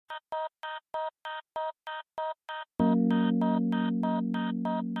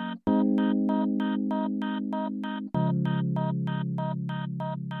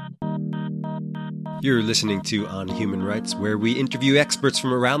You're listening to On Human Rights, where we interview experts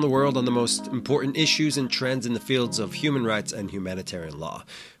from around the world on the most important issues and trends in the fields of human rights and humanitarian law.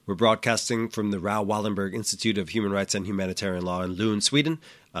 We're broadcasting from the Raoul Wallenberg Institute of Human Rights and Humanitarian Law in Lund, Sweden.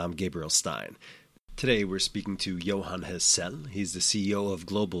 I'm Gabriel Stein. Today we're speaking to Johan Hessel. He's the CEO of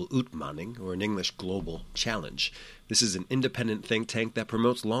Global Utmaning, or in English, Global Challenge. This is an independent think tank that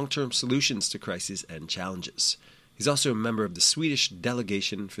promotes long-term solutions to crises and challenges. He's also a member of the Swedish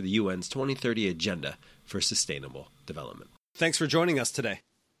delegation for the UN's 2030 Agenda for Sustainable Development. Thanks for joining us today.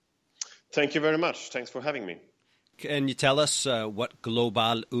 Thank you very much. Thanks for having me. Can you tell us what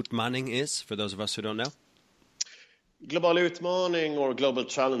Global Utmaning is, for those of us who don't know? Global Utmaning, or Global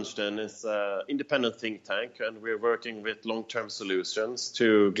Challenge, then, is an independent think tank, and we're working with long-term solutions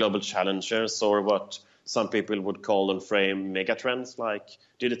to global challenges, or what some people would call and frame megatrends like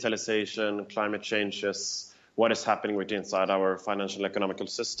digitalization, climate changes, what is happening inside our financial economical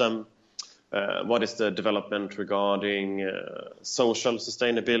system, what is the development regarding social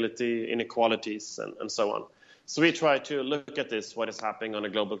sustainability, inequalities, and so on. So we try to look at this, what is happening on a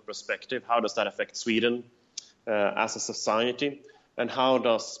global perspective, how does that affect Sweden as a society, and how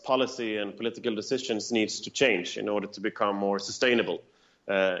does policy and political decisions needs to change in order to become more sustainable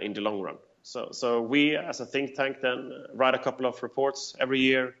in the long run. So we, as a think tank, then write a couple of reports every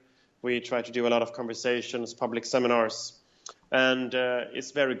year. We try to do a lot of conversations, public seminars, and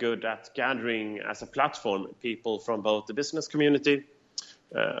it's very good at gathering as a platform people from both the business community,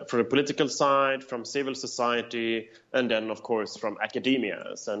 from the political side, from civil society, and then, of course, from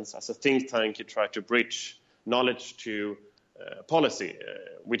academia. Since as a think tank, you try to bridge knowledge to policy,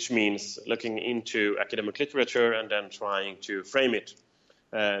 which means looking into academic literature and then trying to frame it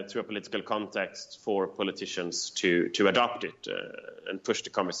to a political context for politicians to adopt it and push the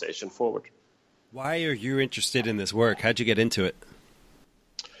conversation forward. Why are you interested in this work? How'd you get into it?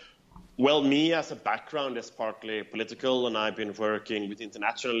 Well, me as a background is partly political, and I've been working with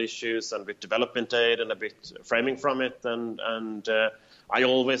international issues and with development aid and a bit framing from it. And I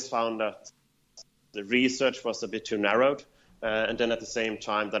always found that the research was a bit too narrowed. And then at the same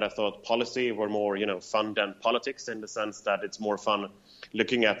time that I thought policy were more, fun than politics, in the sense that it's more fun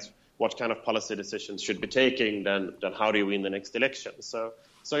looking at what kind of policy decisions should be taking than how do you win the next election. So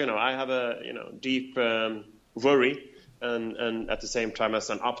I have a deep worry and at the same time as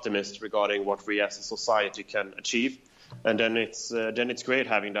an optimist regarding what we as a society can achieve. And then it's great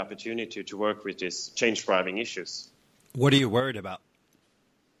having the opportunity to work with these change-driving issues. What are you worried about?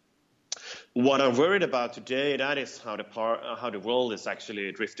 What I'm worried about today, that is how the world is actually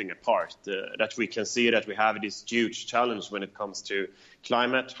drifting apart. That we can see that we have this huge challenge when it comes to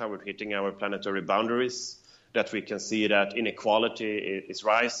climate, how we're hitting our planetary boundaries, that we can see that inequality is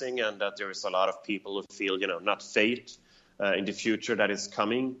rising, and that there is a lot of people who feel, not faith in the future that is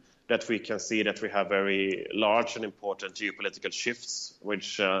coming, that we can see that we have very large and important geopolitical shifts,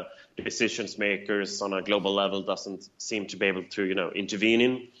 which decision makers on a global level doesn't seem to be able to, intervene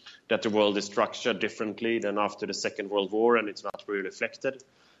in, that the world is structured differently than after the Second World War, and it's not really reflected,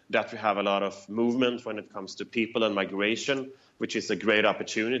 that we have a lot of movement when it comes to people and migration, which is a great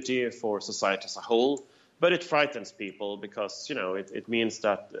opportunity for society as a whole, but it frightens people because, it means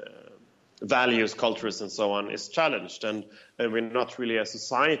that values, cultures, and so on is challenged, and we're not really a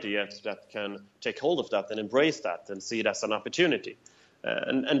society yet that can take hold of that and embrace that and see it as an opportunity.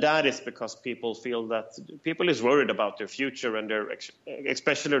 And that is because people feel that people is worried about their future and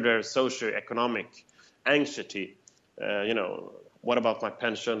especially their socio-economic anxiety. What about my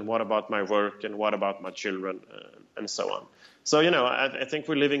pension? What about my work? And what about my children? And so on. So, I think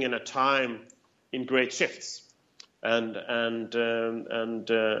we're living in a time in great shifts. And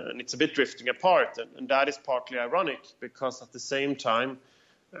it's a bit drifting apart. And that is partly ironic because at the same time,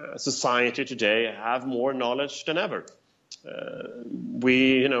 society today have more knowledge than ever.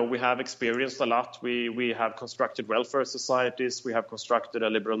 We have experienced a lot. We have constructed welfare societies. We have constructed a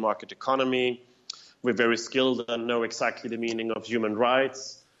liberal market economy. We're very skilled and know exactly the meaning of human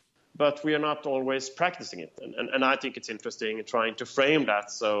rights, but we are not always practicing it. And I think it's interesting trying to frame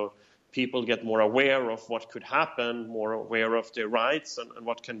that so people get more aware of what could happen, more aware of their rights and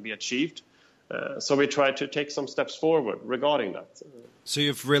what can be achieved. So we try to take some steps forward regarding that. So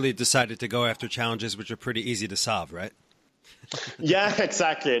you've really decided to go after challenges which are pretty easy to solve, right? Yeah,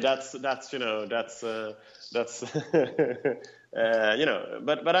 exactly. That's but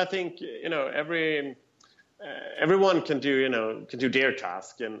I think, everyone can do their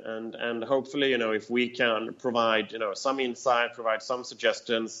task, and hopefully, if we can provide, some insight, provide some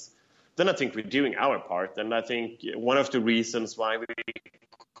suggestions, then I think we're doing our part. And I think one of the reasons why we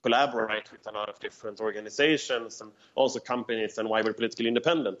collaborate with a lot of different organizations and also companies, and why we're politically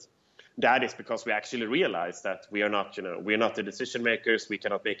independent, that is because we actually realize that we're not the decision makers. We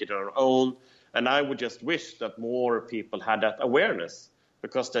cannot make it on our own. And I would just wish that more people had that awareness,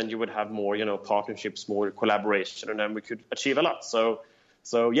 because then you would have more, partnerships, more collaboration, and then we could achieve a lot. So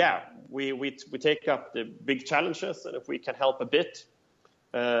yeah, we take up the big challenges, and if we can help a bit,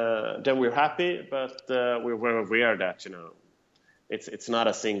 then we're happy. But we're very aware that, it's not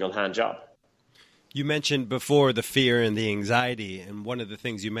a single hand job. You mentioned before the fear and the anxiety, and one of the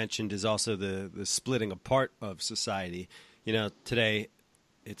things you mentioned is also the splitting apart of society. Today,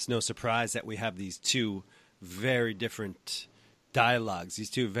 it's no surprise that we have these two very different dialogues, these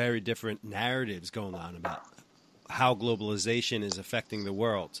two very different narratives going on about how globalization is affecting the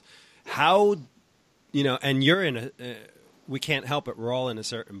world. How, and you're in we can't help it, we're all in a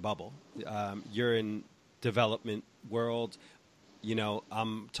certain bubble. You're in development world.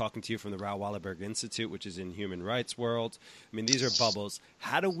 I'm talking to you from the Raoul Wallenberg Institute, which is in human rights world. I mean, these are bubbles.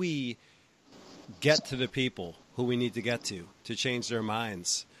 How do we get to the people who we need to get to change their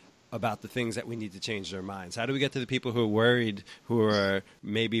minds about the things that we need to change their minds? How do we get to the people who are worried, who are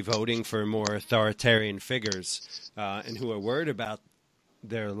maybe voting for more authoritarian figures, and who are worried about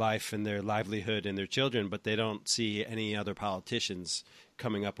their life and their livelihood and their children, but they don't see any other politicians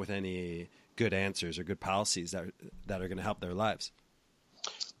coming up with any good answers or good policies that are going to help their lives?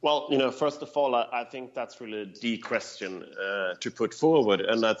 Well, first of all, I think that's really the question to put forward.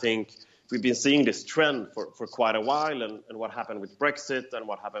 And I think we've been seeing this trend for quite a while, and what happened with Brexit and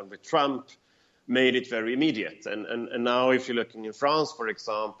what happened with Trump made it very immediate. And now if you're looking in France, for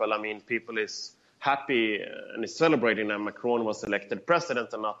example, people is happy and is celebrating that Macron was elected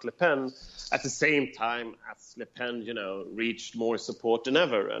president and not Le Pen, at the same time as Le Pen, reached more support than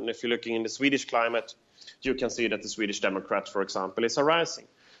ever. And if you're looking in the Swedish climate, you can see that the Swedish Democrats, for example, is rising.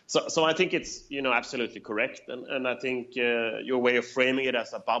 So I think it's, absolutely correct. And I think your way of framing it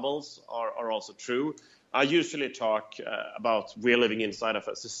as a bubbles are also true. I usually talk about we're living inside of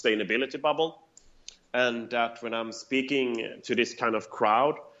a sustainability bubble. And that when I'm speaking to this kind of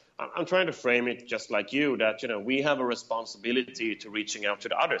crowd, I'm trying to frame it just like you, that, we have a responsibility to reaching out to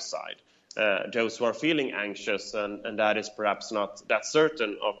the other side, those who are feeling anxious and that is perhaps not that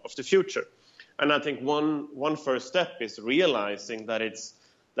certain of the future. And I think one first step is realizing that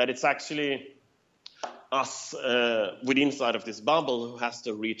it's actually us within inside of this bubble who has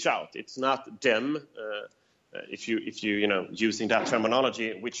to reach out. It's not them, if you using that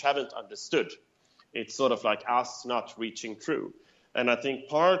terminology, which haven't understood. It's sort of like us not reaching through. And I think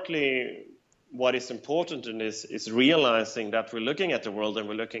partly what is important in this is realizing that we're looking at the world and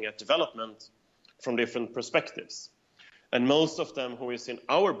we're looking at development from different perspectives. And most of them who is in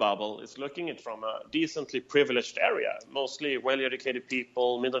our bubble is looking at it from a decently privileged area, mostly well-educated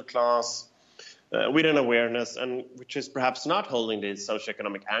people, middle class, with an awareness, and which is perhaps not holding the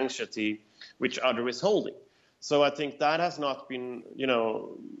socioeconomic anxiety which other is holding. So I think that has not been,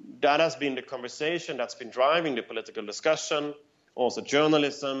 that has been the conversation that's been driving the political discussion, also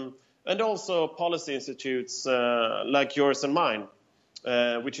journalism, and also policy institutes like yours and mine,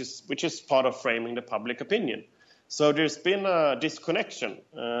 which is part of framing the public opinion. So there's been a disconnection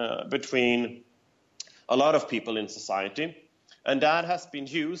between a lot of people in society, and that has been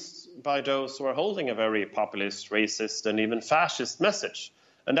used by those who are holding a very populist, racist, and even fascist message.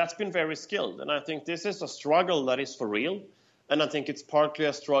 And that's been very skilled. And I think this is a struggle that is for real, and I think it's partly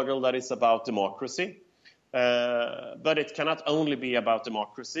a struggle that is about democracy. But it cannot only be about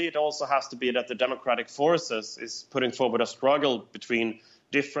democracy. It also has to be that the democratic forces is putting forward a struggle between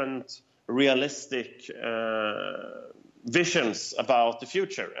different realistic visions about the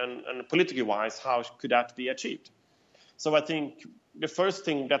future. And politically wise, how could that be achieved? So I think the first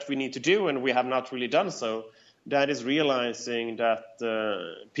thing that we need to do, and we have not really done so, that is realizing that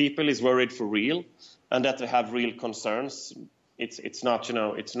people is worried for real and that they have real concerns. It's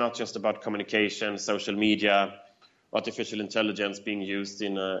not just about communication, social media, artificial intelligence being used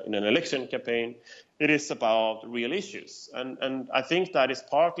in an election campaign. It is about real issues. And I think that is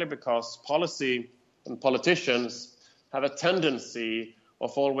partly because policy and politicians have a tendency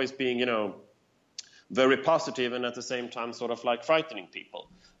of always being, very positive and at the same time sort of like frightening people.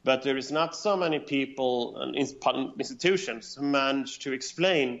 But there is not so many people and institutions who manage to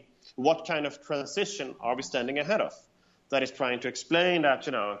explain what kind of transition are we standing ahead of. That is trying to explain that,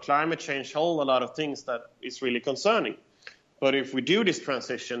 climate change holds a lot of things that is really concerning. But if we do this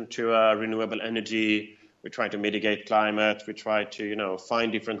transition to renewable energy, we try to mitigate climate, we try to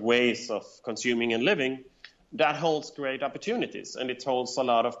find different ways of consuming and living, that holds great opportunities and it holds a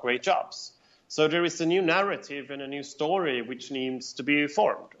lot of great jobs. So there is a new narrative and a new story which needs to be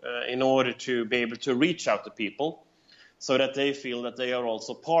formed in order to be able to reach out to people so that they feel that they are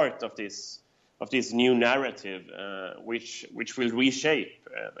also part of this new narrative, which will reshape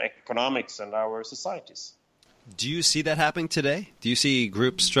economics and our societies. Do you see that happening today? Do you see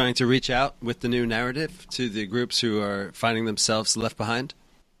groups trying to reach out with the new narrative to the groups who are finding themselves left behind?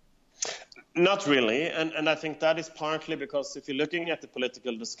 Not really, and I think that is partly because if you're looking at the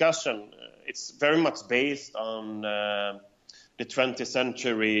political discussion, it's very much based on the 20th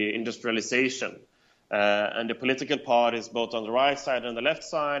century industrialization. And the political parties, both on the right side and the left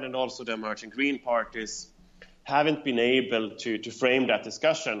side, and also the emerging green parties, haven't been able to frame that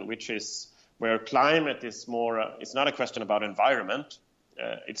discussion, which is where climate is more, it's not a question about environment,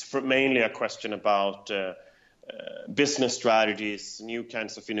 it's mainly a question about business strategies, new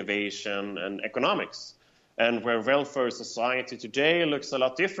kinds of innovation and economics. And where welfare society today looks a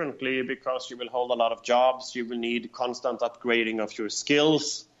lot differently because you will hold a lot of jobs, you will need constant upgrading of your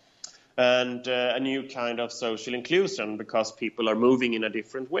skills, and a new kind of social inclusion because people are moving in a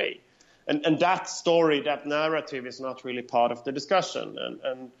different way. And that story, that narrative is not really part of the discussion.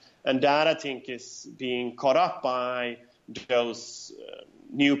 And that, I think, is being caught up by those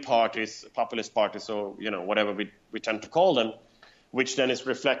new parties, populist parties, or whatever we tend to call them, which then is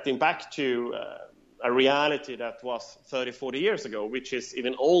reflecting back to a reality that was 30, 40 years ago, which is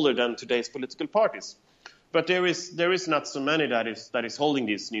even older than today's political parties. But there is not so many that is holding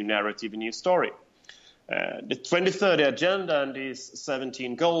this new narrative, a new story. The 2030 Agenda and these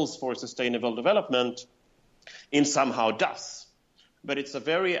 17 goals for sustainable development in somehow does. But it's a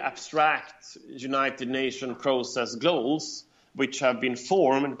very abstract United Nations process goals which have been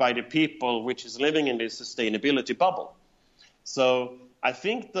formed by the people which is living in this sustainability bubble. So I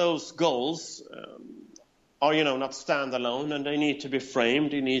think those goals are not standalone, and they need to be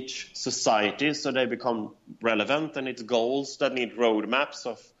framed in each society so they become relevant, and it's goals that need roadmaps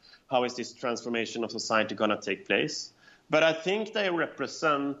of how is this transformation of society going to take place. But I think they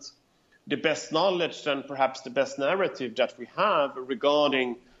represent the best knowledge and perhaps the best narrative that we have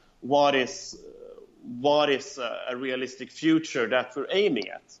regarding what is a realistic future that we're aiming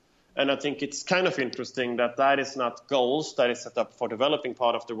at. And I think it's kind of interesting that is not goals that is set up for developing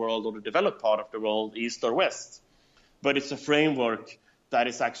part of the world or the developed part of the world, east or west, but it's a framework that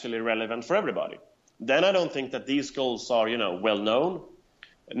is actually relevant for everybody. Then I don't think that these goals are, well known,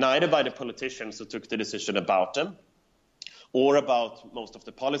 neither by the politicians who took the decision about them, or about most of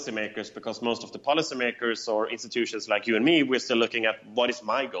the policymakers, because most of the policymakers or institutions like you and me, we're still looking at what is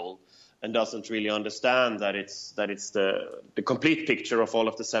my goal, and doesn't really understand that it's the complete picture of all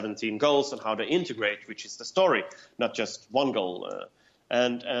of the 17 goals and how they integrate, which is the story, not just one goal.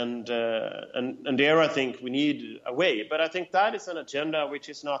 And there I think we need a way. But I think that is an agenda which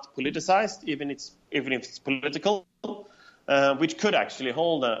is not politicized, even if it's political, which could actually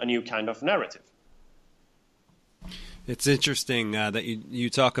hold a new kind of narrative. It's interesting that you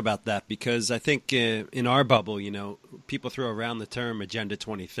talk about that, because I think in our bubble, people throw around the term Agenda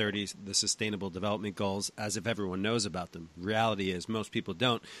 2030, the Sustainable Development Goals, as if everyone knows about them. Reality is most people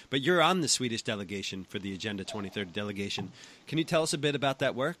don't. But you're on the Swedish delegation for the Agenda 2030 delegation. Can you tell us a bit about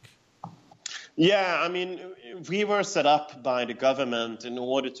that work? Yeah, I mean, we were set up by the government in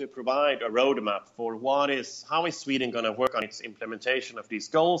order to provide a roadmap for how is Sweden going to work on its implementation of these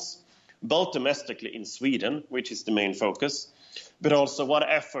goals, both domestically in Sweden, which is the main focus, but also what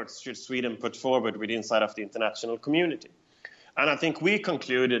efforts should Sweden put forward with inside of the international community. And I think we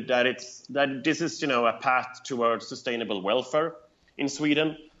concluded that this is, a path towards sustainable welfare in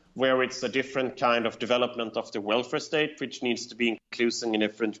Sweden, where it's a different kind of development of the welfare state, which needs to be inclusive in a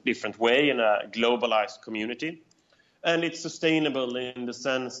different way in a globalized community. And it's sustainable in the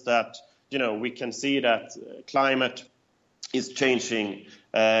sense that, we can see that climate is changing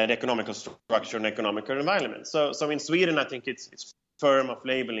the economical structure and economical environment. So in Sweden, I think it's firm of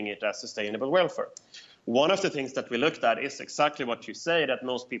labeling it as sustainable welfare. One of the things that we looked at is exactly what you say, that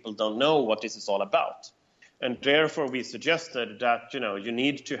most people don't know what this is all about. And therefore, we suggested that, you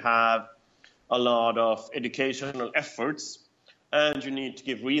need to have a lot of educational efforts, and you need to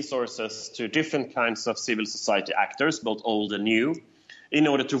give resources to different kinds of civil society actors, both old and new, in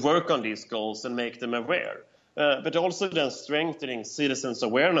order to work on these goals and make them aware. But also then strengthening citizens'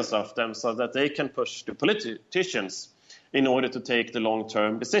 awareness of them so that they can push the politicians in order to take the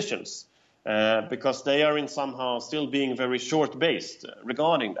long-term decisions, because they are in somehow still being very short-based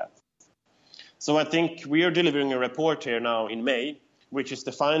regarding that. So I think we are delivering a report here now in May, which is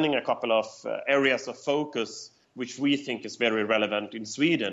defining a couple of areas of focus which we think is very relevant in Sweden.